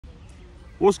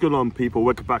What's going on, people?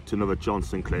 Welcome back to another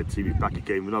Sinclair TV, back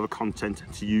again with another content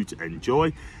to you to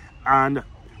enjoy. And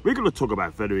we're going to talk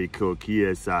about Federico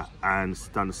Chiesa and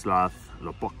Stanislav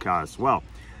Lobotka as well.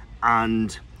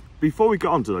 And before we get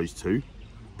on to those two,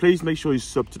 please make sure you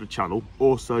sub to the channel.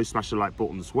 Also smash the like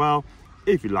button as well.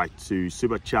 If you'd like to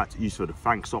super chat, use for the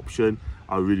thanks option.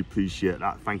 I really appreciate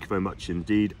that. Thank you very much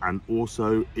indeed. And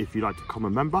also, if you'd like to become a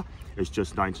member, it's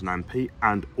just 99p.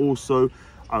 And also,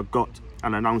 I've got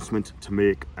an announcement to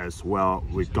make as well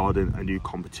regarding a new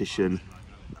competition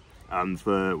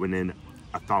for winning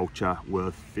a voucher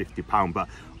worth £50. But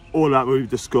all that we'll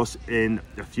discuss in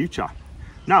the future.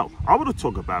 Now, I want to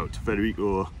talk about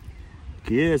Federico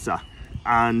Chiesa.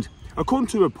 And according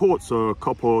to reports, a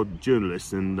couple of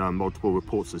journalists and multiple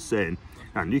reports are saying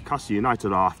that Newcastle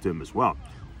United are after him as well.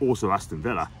 Also Aston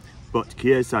Villa. But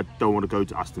Chiesa don't want to go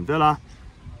to Aston Villa.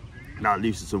 That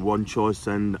leaves us in one choice,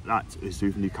 and that is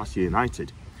with Newcastle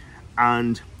United.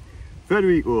 And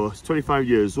Federico is 25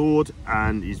 years old,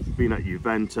 and he's been at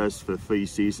Juventus for 3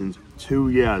 seasons, 2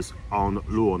 years on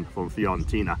loan from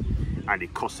Fiorentina, and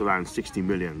it costs around 60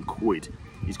 million quid.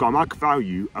 He's got a market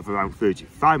value of around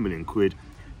 35 million quid.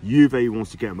 Juve wants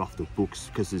to get him off the books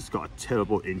because he's got a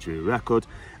terrible injury record,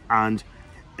 and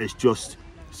it's just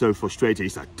so frustrating.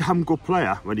 He's a damn good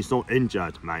player when he's not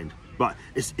injured, mind. But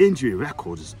his injury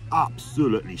record is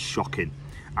absolutely shocking.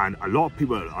 And a lot of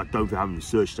people, I don't think, haven't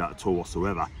researched that at all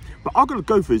whatsoever. But I'm going to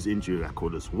go for his injury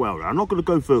record as well. I'm not going to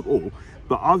go for it all,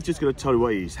 but I'm just going to tell you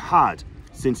what he's had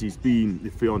since he's been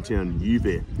with Fiorentina and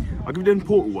Juve. I'll give you the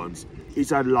important ones.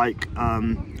 He's had like a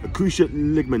cruciate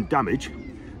ligament damage,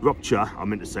 rupture, I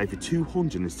meant to say, for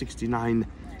 269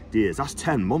 days. That's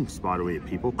 10 months, by the way,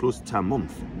 people, close to 10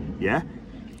 months, yeah?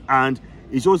 And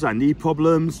he's also had knee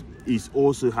problems. He's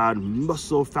also had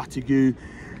muscle fatigue,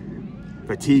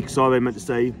 sorry, I meant to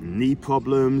say, knee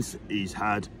problems. He's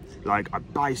had like a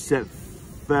bicep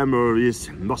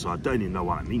femoris muscle. I don't even know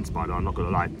what that means, by the way, I'm not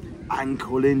gonna lie.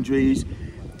 Ankle injuries.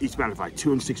 He's been like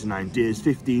 269 days,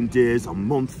 15 days, a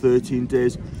month, 13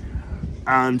 days.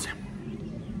 And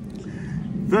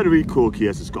Federico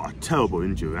Chiesa's got a terrible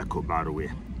injury record, by the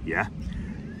way, yeah?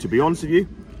 To be honest with you,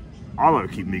 I want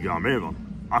to keep Miguel Almiron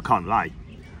on. I can't lie.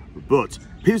 But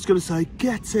people's going to say,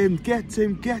 get him,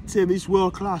 he's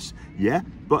world class. Yeah,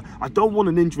 but I don't want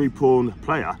an injury prone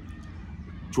player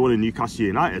joining Newcastle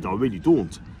United. I really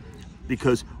don't.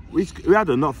 Because we had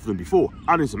enough of them before.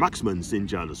 Alan Maximan's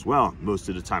injured as well, most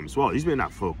of the time as well. He's been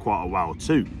out for quite a while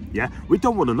too. Yeah, we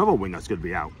don't want another wing that's going to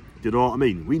be out. Do you know what I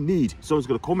mean? We need someone's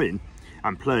going to come in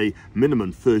and play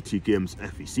minimum 30 games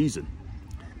every season.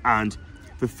 And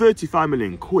for 35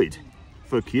 million quid,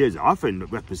 for Chiesa, I think that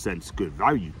represents good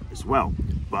value as well.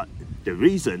 But the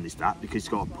reason is that because he's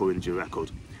got a poor injury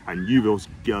record, and you will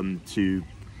to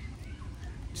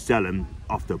sell him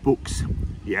off the books,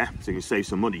 yeah, so you can save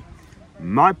some money.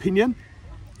 In my opinion,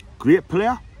 great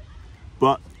player,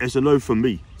 but it's a no from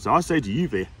me. So I say to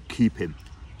Juve, keep him,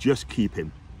 just keep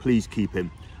him, please keep him,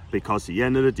 because at the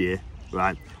end of the day,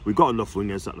 right, we've got enough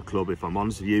wingers at the club. If I'm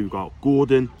honest with you, we've got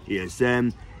Gordon,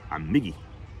 ESM, and Miggy.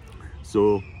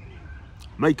 So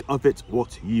make of it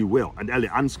what you will. And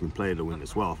Elliot Hans can play in the wing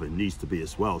as well if it needs to be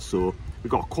as well. So we've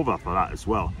got a cover for that as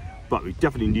well. But we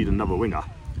definitely need another winger.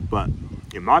 But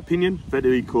in my opinion,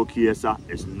 Federico Chiesa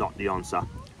is not the answer.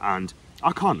 And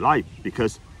I can't lie,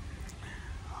 because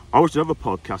I watched another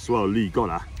podcast as well, Lee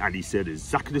Gunner, and he said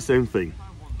exactly the same thing.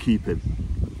 Keep him.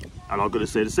 And I'm going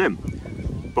to say the same.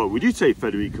 But would you take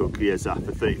Federico Chiesa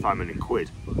for 35 million quid?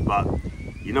 But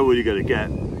you know what you're going to get?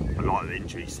 A lot of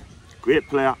injuries. Great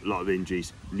player, a lot of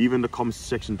injuries. Leave in the comment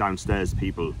section downstairs,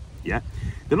 people. Yeah.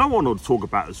 Then I want to talk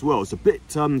about as well, it's a bit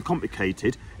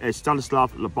complicated, is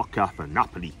Stanislav Lobotka for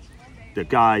Napoli. The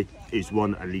guy has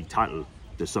won a league title,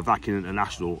 the Slovakian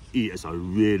international. He is a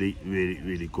really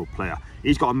good player.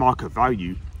 He's got a market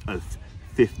value of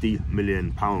 £50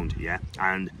 million, yeah,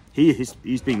 and he's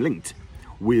been linked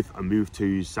with a move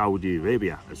to Saudi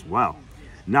Arabia as well.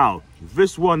 Now,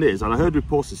 this one is, and I heard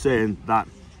reports saying that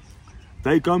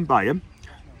they go and buy him.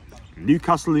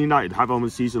 Newcastle United have him on a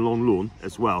season-long loan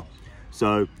as well.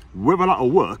 So whether that'll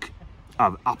work, I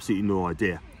have absolutely no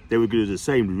idea. They were going to do the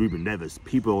same with Ruben Neves.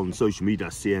 People on social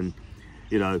media saying,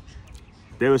 you know,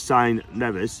 they were signing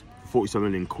Neves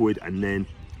 47 million quid, and then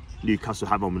Newcastle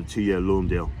have him on a 2-year loan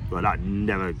deal. But that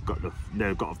never got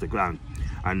off the ground.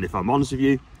 And if I'm honest with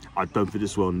you, I don't think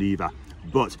this will neither.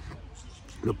 But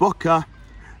Lobotka,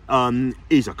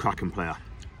 he's a cracking player.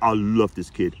 I love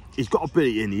this kid. He's got a bit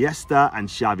of Iniesta and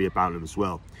Xavi about him as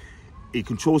well. He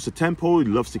controls the tempo. He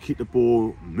loves to keep the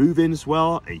ball moving as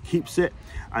well. He keeps it.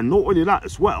 And not only that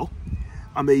as well,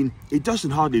 I mean, he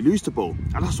doesn't hardly lose the ball,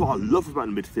 and that's what I love about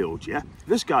the midfield, yeah?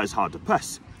 This guy's hard to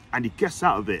press, and he gets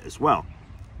out of it as well.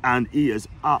 And he is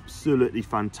absolutely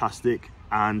fantastic,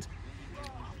 and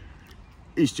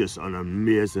he's just an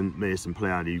amazing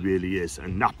player, and he really is.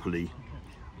 And Napoli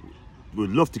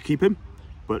would love to keep him,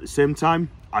 but at the same time,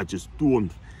 I just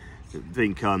don't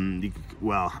think,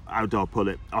 well, how do I put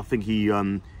it? I think he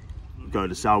go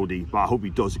to Saudi, but I hope he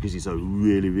does, because he's a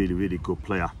really good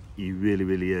player. He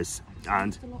really is.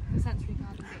 And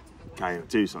okay,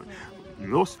 do something.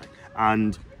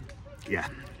 And yeah,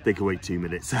 they can wait 2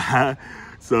 minutes.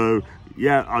 So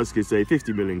yeah, I was gonna say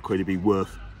 50 million quid would be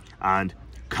worth. And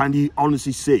can you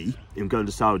honestly see him going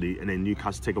to Saudi and then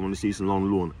Newcastle take him on the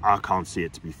season-long loan? I can't see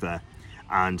it, to be fair.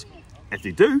 And if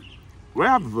they do, we're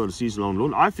having for the season-long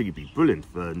loan. I think it'd be brilliant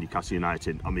for Newcastle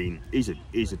United. I mean, he's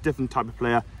a different type of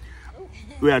player.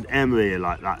 We had Emery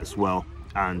like that as well,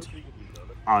 and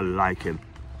I like him.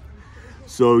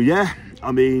 So yeah,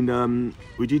 I mean,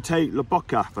 would you take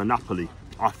Lobotka for Napoli?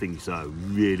 I think he's a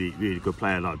really good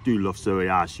player, and I do love Serie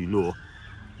A, as you know.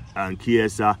 And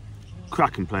Chiesa,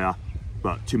 cracking player,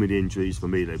 but too many injuries for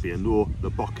me. There'd be a no.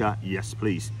 Lobotka, yes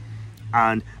please.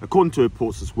 And according to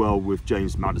reports as well, with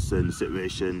James Maddison's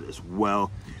situation as well,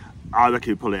 I reckon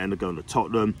he'll probably end up going to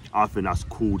Tottenham. I think that's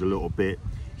cooled a little bit.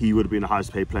 He would have been the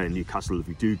highest paid player in Newcastle if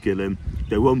we do get him.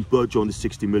 They won't budge on the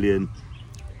 60 million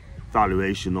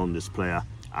valuation on this player,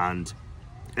 and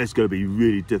it's going to be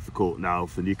really difficult now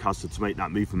for Newcastle to make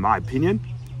that move, in my opinion.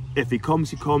 If he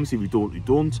comes, he comes. If he don't, he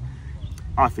don't.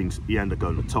 I think he end up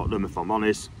going to Tottenham, if I'm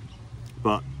honest.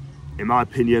 But in my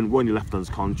opinion, when he left on his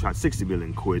contract, 60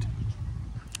 million quid,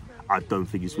 I don't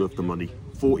think he's worth the money.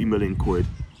 40 million quid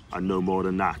and no more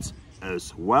than that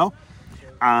as well.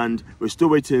 And we're still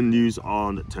waiting news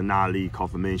on Tonali,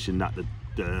 confirmation that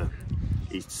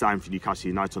he's signed for Newcastle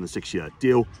United on a 6-year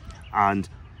deal. And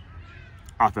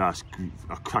I think that's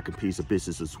a cracking piece of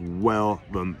business as well.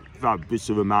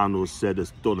 Fabrizio Romano said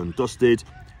it's done and dusted.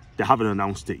 They haven't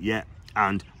announced it yet,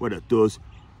 and when it does,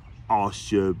 I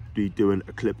should be doing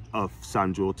a clip of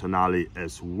Sandro Tonali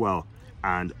as well,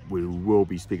 and we will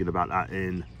be speaking about that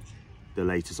in the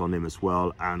latest on him as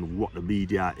well, and what the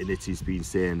media in Italy's been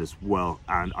saying as well.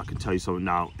 And I can tell you something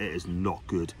now, it is not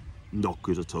good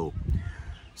at all.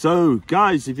 So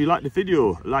guys, if you like the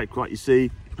video, like what you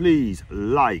see, please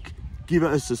like, give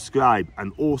it a subscribe,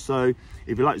 and also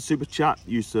if you like the super chat,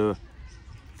 use the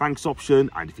thanks option.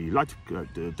 And if you like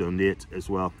to donate as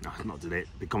well, not donate,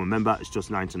 become a member, it's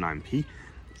just 99p.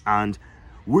 And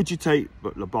would you take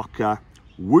Lobotka?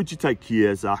 Would you take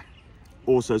Chiesa?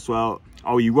 Also as well,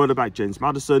 are you worried about James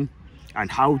Maddison? And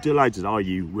how delighted are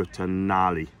you with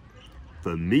Tonali?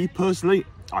 For me personally,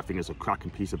 I think it's a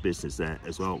cracking piece of business there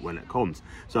as well when it comes.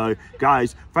 So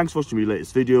guys, thanks for watching my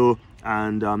latest video,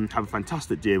 and have a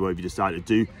fantastic day whatever you decide to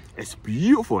do. It's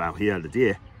beautiful out here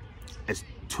today. It's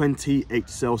 28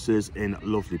 Celsius in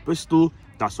lovely Bristol.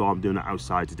 That's why I'm doing it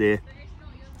outside today.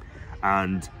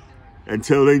 And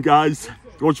until then guys,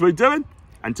 what you been doing?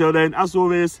 Until then, as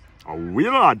always,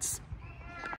 we're the lads.